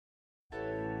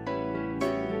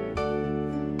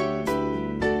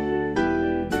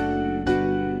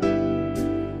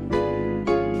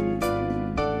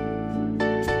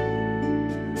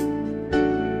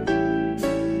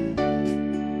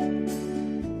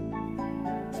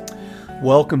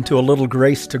Welcome to a Little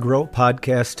Grace to Grow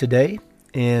podcast today.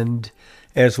 And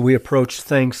as we approach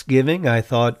Thanksgiving, I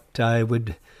thought I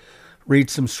would read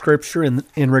some scripture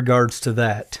in regards to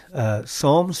that.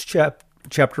 Psalms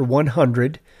chapter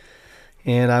 100,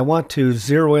 and I want to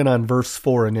zero in on verse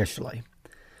 4 initially.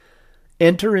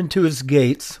 Enter into his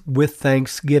gates with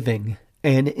thanksgiving,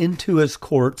 and into his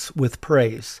courts with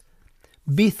praise.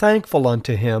 Be thankful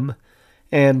unto him,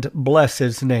 and bless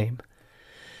his name.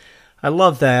 I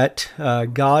love that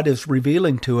God is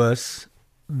revealing to us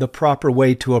the proper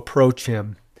way to approach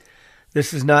him.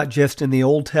 This is not just in the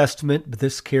Old Testament, but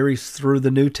this carries through the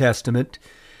New Testament.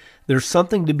 There's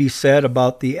something to be said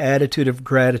about the attitude of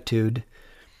gratitude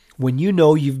when you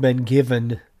know you've been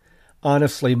given,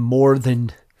 honestly, more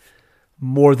than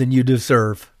you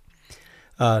deserve.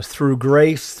 Through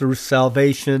grace, through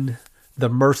salvation, the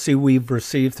mercy we've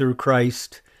received through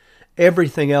Christ,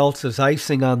 everything else is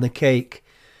icing on the cake.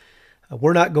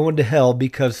 We're not going to hell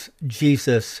because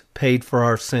Jesus paid for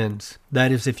our sins. That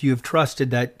is, if you have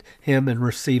trusted him and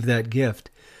received that gift.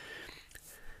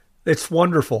 It's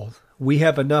wonderful. We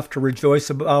have enough to rejoice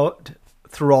about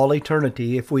through all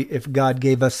eternity if God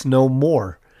gave us no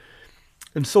more.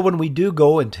 And so when we do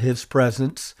go into his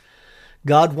presence,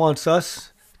 God wants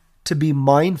us to be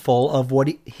mindful of what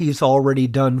he's already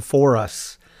done for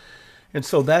us. And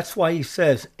so that's why he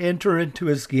says, enter into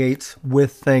his gates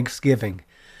with thanksgiving.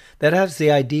 That has the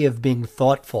idea of being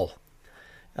thoughtful.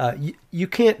 You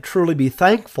can't truly be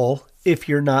thankful if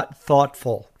you're not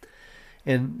thoughtful.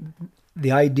 And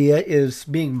the idea is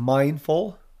being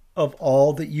mindful of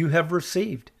all that you have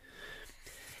received.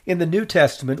 In the New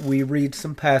Testament, we read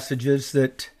some passages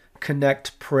that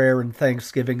connect prayer and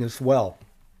thanksgiving as well.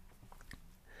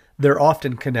 They're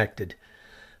often connected.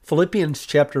 Philippians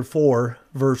chapter 4,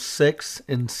 verse 6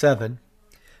 and 7.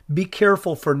 Be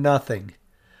careful for nothing,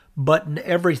 but in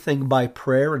everything by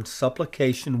prayer and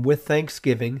supplication with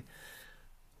thanksgiving,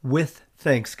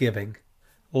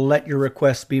 let your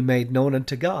requests be made known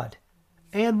unto God.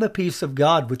 And the peace of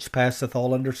God, which passeth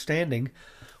all understanding,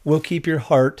 will keep your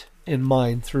heart and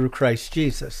mind through Christ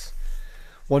Jesus.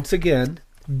 Once again,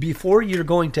 before you're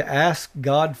going to ask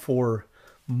God for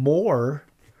more,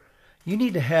 you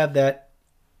need to have that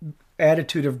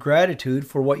attitude of gratitude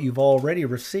for what you've already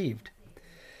received.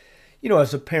 You know,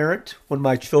 as a parent, when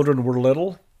my children were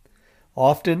little,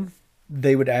 often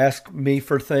they would ask me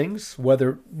for things,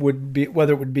 whether it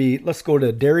would be, let's go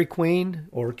to Dairy Queen,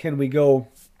 or can we go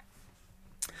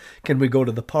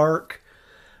to the park,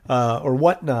 or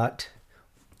whatnot.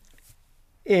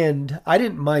 And I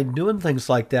didn't mind doing things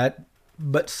like that,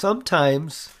 but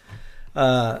sometimes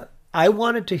I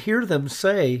wanted to hear them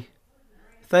say,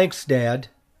 "Thanks, Dad.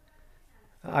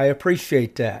 I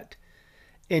appreciate that."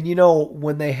 And you know,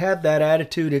 when they have that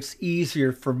attitude, it's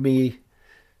easier for me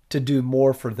to do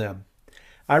more for them.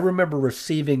 I remember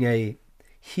receiving a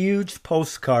huge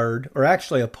postcard, or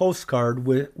actually a postcard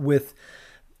with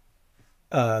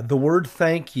the word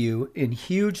thank you in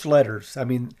huge letters. I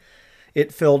mean,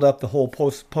 it filled up the whole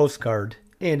postcard.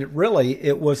 And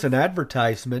it was an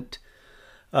advertisement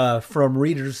from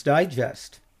Reader's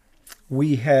Digest.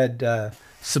 We had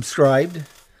subscribed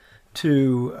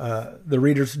to the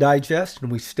Reader's Digest,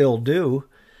 and we still do.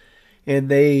 And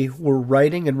they were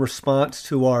writing in response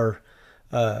to our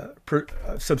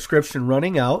subscription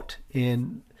running out.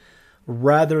 And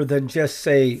rather than just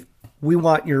say, "We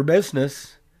want your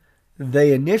business,"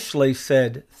 they initially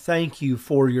said, "Thank you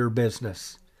for your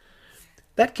business."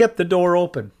 That kept the door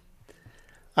open.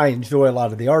 I enjoy a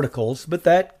lot of the articles, but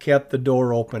that kept the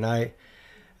door open.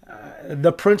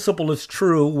 The principle is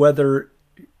true whether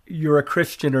you're a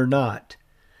Christian or not.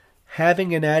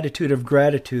 Having an attitude of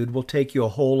gratitude will take you a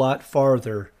whole lot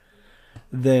farther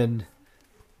than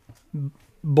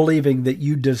believing that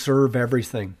you deserve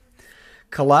everything.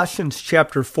 Colossians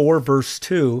chapter 4, verse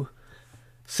 2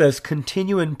 says,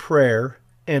 continue in prayer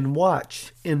and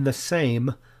watch in the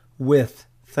same with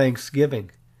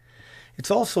thanksgiving.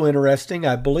 It's also interesting,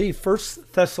 I believe,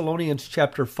 1 Thessalonians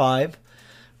chapter 5,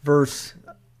 verse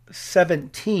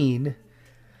 17,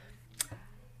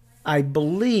 I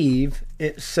believe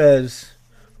it says,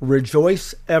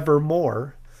 rejoice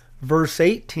evermore. Verse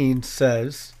 18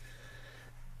 says,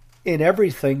 in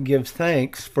everything give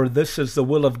thanks, for this is the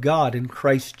will of God in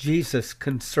Christ Jesus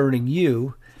concerning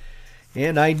you.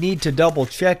 And I need to double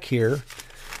check here,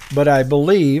 but I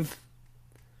believe,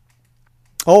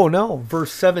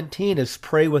 verse 17 is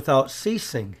pray without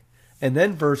ceasing. And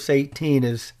then verse 18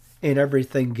 is, in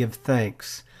everything give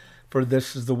thanks, for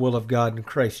this is the will of God in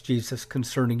Christ Jesus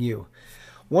concerning you.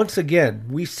 Once again,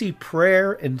 we see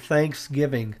prayer and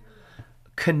thanksgiving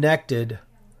connected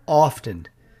often.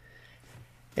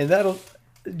 And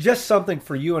just something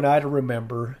for you and I to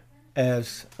remember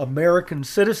as American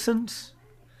citizens,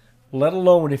 let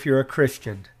alone if you're a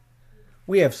Christian.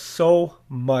 We have so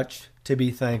much to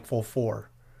be thankful for.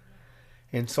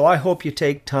 And so I hope you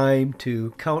take time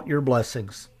to count your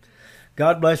blessings.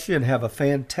 God bless you and have a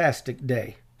fantastic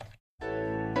day.